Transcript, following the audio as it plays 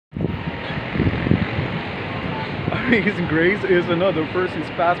Amazing Grace is another Percy's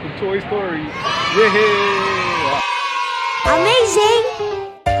fast food toy story. Yay! Amazing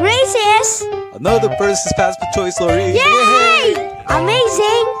Grace is another Percy's fast food toy story. Yay!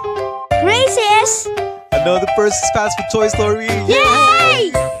 Amazing Grace is another Percy's fast food toy story.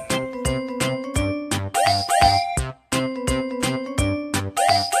 Yay!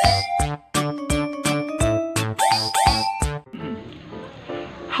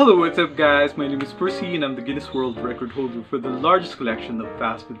 Hello, what's up guys? My name is Percy and I'm the Guinness World Record holder for the largest collection of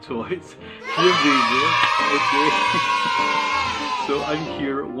fast food toys here in Vegas. Okay. So I'm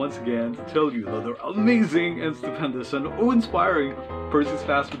here once again to tell you another amazing and stupendous and inspiring Percy's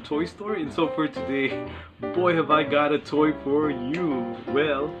fast food toy story. And so for today, boy have I got a toy for you.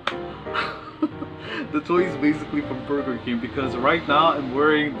 Well, the toy is basically from Burger King because right now I'm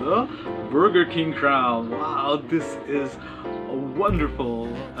wearing the Burger King crown. Wow, this is wonderful.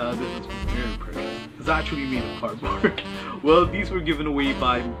 This is very precious. It's actually made of cardboard. Well, these were given away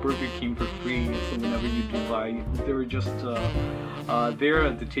by Burger King for free, so whenever you do buy, they were just there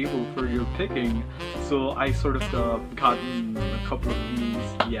at the table for your picking. So I sort of gotten a couple of these.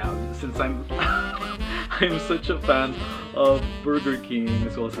 Yeah, since I'm I'm such a fan of Burger King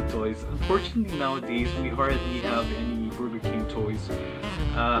as well as the toys. Unfortunately nowadays we hardly have any Burger King toys.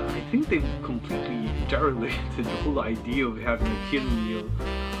 I think they've completely derelicted the whole idea of having a kid meal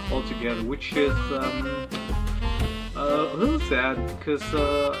altogether, which is a little sad because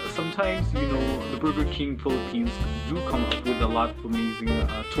sometimes, you know, the Burger King Philippines do come up with a lot of amazing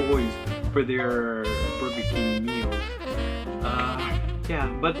toys for their Burger King meals. Yeah,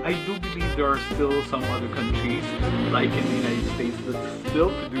 but I do believe there are still some other countries, like in the United States, that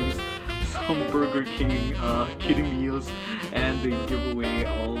still produce some Burger King kiddie meals and they give away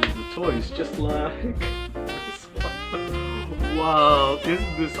all of the toys, just like this one. Wow,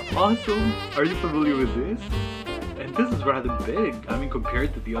 isn't this awesome? Are you familiar with this? And this is rather big. I mean,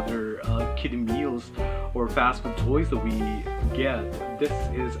 compared to the other kiddie meals or fast food toys that we get, this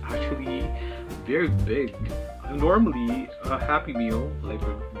is actually very big. Normally, a Happy Meal, like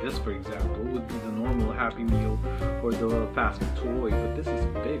this for example, would be the normal Happy Meal or the fast food toy, but this is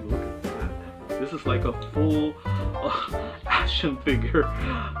big. Look at that. This is like a full action figure.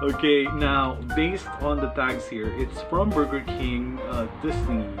 Okay, now based on the tags here, it's from Burger King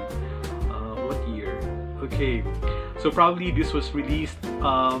Disney. What year? Okay, so probably this was released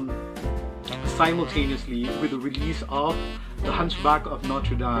simultaneously with the release of the Hunchback of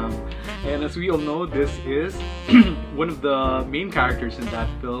Notredame. And as we all know, this is one of the main characters in that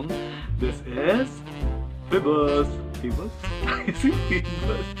film. This is Phoebus. Phoebus? Is it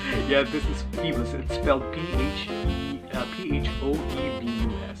Phoebus? Yeah, this is Phoebus. It's spelled P-H-O-E-B-U-S.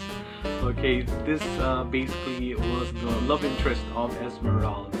 Okay, this basically was the love interest of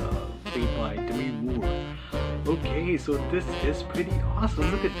Esmeralda, played by Demi Moore. Okay, so this is pretty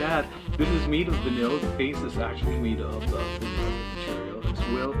awesome. Look at that. This is made of vanilla. The face is actually made of vanilla material as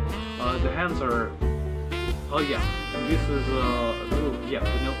well. The hands are, oh yeah, and this is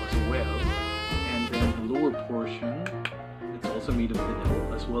vanilla as well. And then the lower portion, it's also made of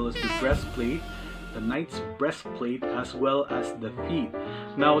vanilla, as well as the breastplate, the knight's breastplate, as well as the feet.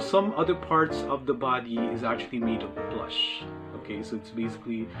 Now, some other parts of the body is actually made of plush. Okay, so it's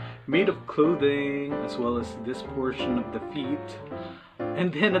basically made of clothing, as well as this portion of the feet.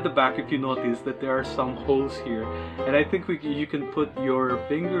 And then at the back, if you notice that there are some holes here, and I think you can put your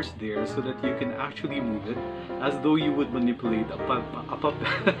fingers there so that you can actually move it as though you would manipulate a puppet.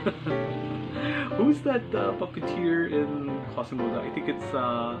 Who's that puppeteer in Quasimodo? I think it's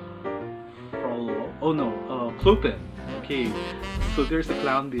Clopin. Okay, so there's a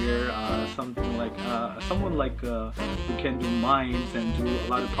clown there, something like someone like who can do mimes and do a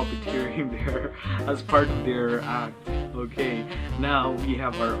lot of puppeteering there as part of their act. Okay, now we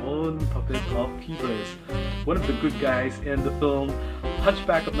have our own puppet of Phoebus, one of the good guys in the film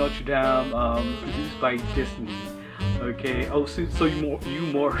Hunchback of Notredame, produced by Disney. Okay, oh, so you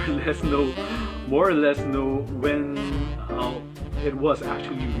more or less know when it was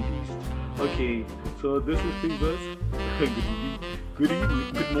actually released. Okay, so this is Phoebus. Good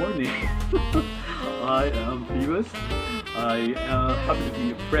evening, good morning. I am Phoebus. I happen to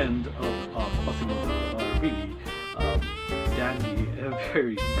be a friend of Quasimodo, really dandy, a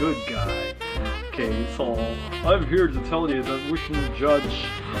very good guy. Okay, so I'm here to tell you that we shouldn't judge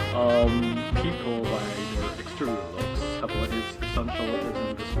people by their exterior looks. What is essential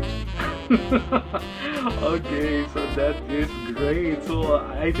isn't this Okay, so that is great. So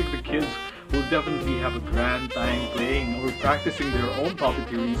I think the kids will definitely have a grand time playing or practicing their own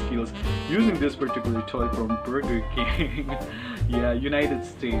puppeteering skills using this particular toy from Burger King. Yeah, United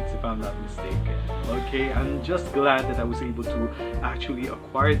States, if I'm not mistaken. Okay, I'm just glad that I was able to actually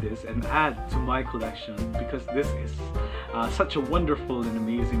acquire this and add to my collection because this is such a wonderful and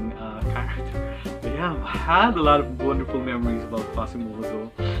amazing character. But yeah, I had a lot of wonderful memories about Quasimodo.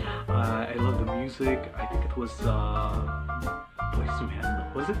 I love the music. I think it was Boyz II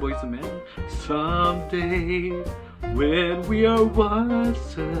Men. Was it Boyz II Men? Someday when we are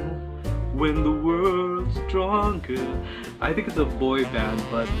wiser, when the world's stronger. I think it's a boy band,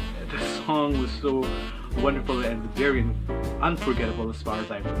 but the song was so wonderful and very unforgettable as far as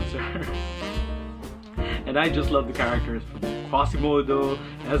I'm concerned. And I just love the characters from Quasimodo,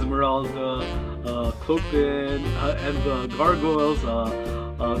 Esmeralda, Clopin, and the gargoyles,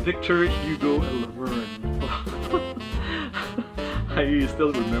 Victor, Hugo, and Laverne. I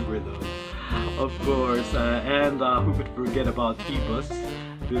still remember those, of course. And who could forget about Phoebus,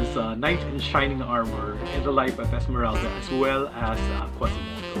 this knight in shining armor, and the life of Esmeralda, as well as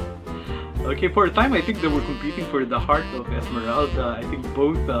Quasimodo. Okay, for a time I think they were competing for the heart of Esmeralda. I think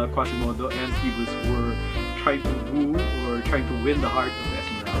both Quasimodo and Phoebus were trying to woo or trying to win the heart of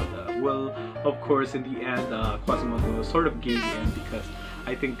Esmeralda. Well, of course, in the end, Quasimodo sort of gave in because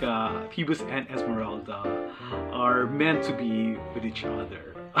I think Phoebus and Esmeralda are meant to be with each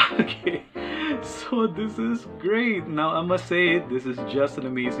other. Okay, so this is great. Now I must say, this is just an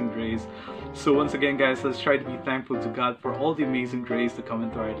amazing grace. So once again guys, let's try to be thankful to God for all the amazing grace that come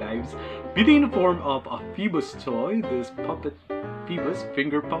into our lives, be it in the form of a Phoebus toy, this puppet Phoebus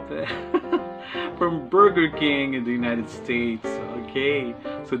finger puppet from Burger King in the United States. Okay,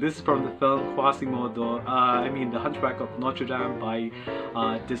 so this is from the film Quasimodo, the Hunchback of Notredame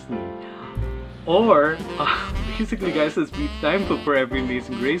by Disney. Or basically guys, let's be thankful for every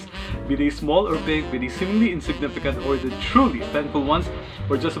amazing grace, be they small or big, be they seemingly insignificant or the truly thankful ones,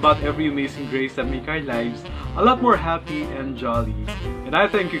 or just about every amazing grace that make our lives a lot more happy and jolly. And I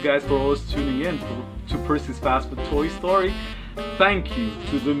thank you guys for always tuning in to Percy's Fast Food Toy Story. Thank you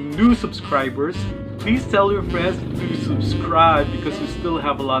to the new subscribers. Please tell your friends to subscribe because we still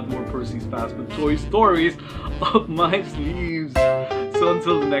have a lot more Percy's Fast Food Toy Stories up my sleeves. So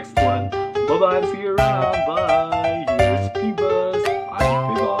until the next one, bye bye, see you around, bye.